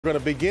We're going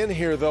to begin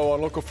here, though,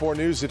 on Local 4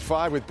 News at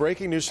 5 with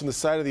breaking news from the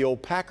site of the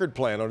old Packard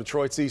Plant on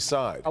Detroit's east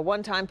side. A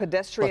one-time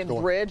pedestrian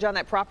bridge on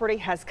that property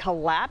has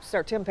collapsed.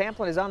 Our Tim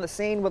Pamplin is on the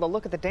scene with a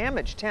look at the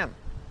damage. Tim.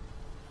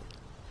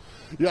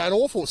 Yeah, an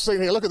awful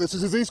scene here. Look at this.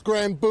 This is East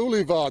Grand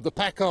Boulevard, the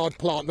Packard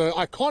Plant. The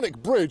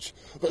iconic bridge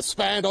that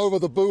spanned over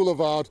the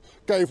boulevard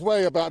gave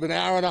way about an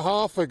hour and a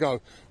half ago.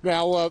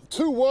 Now,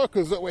 two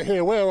workers that were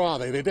here, where are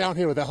they? They're down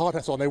here with their hard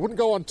hats on. They wouldn't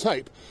go on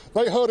tape.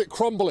 They heard it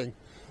crumbling.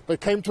 They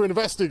came to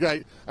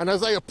investigate, and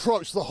as they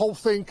approached, the whole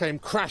thing came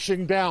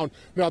crashing down.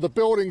 Now, the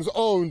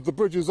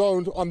bridge is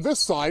owned on this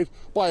side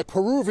by a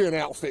Peruvian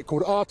outfit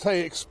called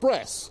Arte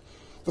Express.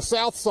 The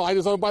south side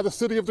is owned by the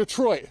city of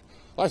Detroit.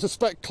 I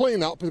suspect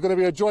cleanup is going to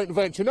be a joint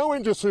venture. No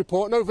injuries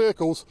report, no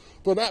vehicles,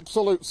 but an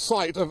absolute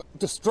site of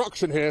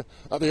destruction here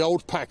at the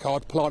old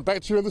Packard Plant.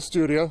 Back to you in the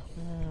studio.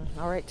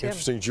 All right, Tim.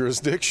 Interesting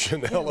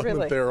jurisdiction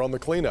element there on the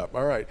cleanup.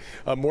 All right.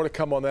 More to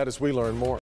come on that as we learn more.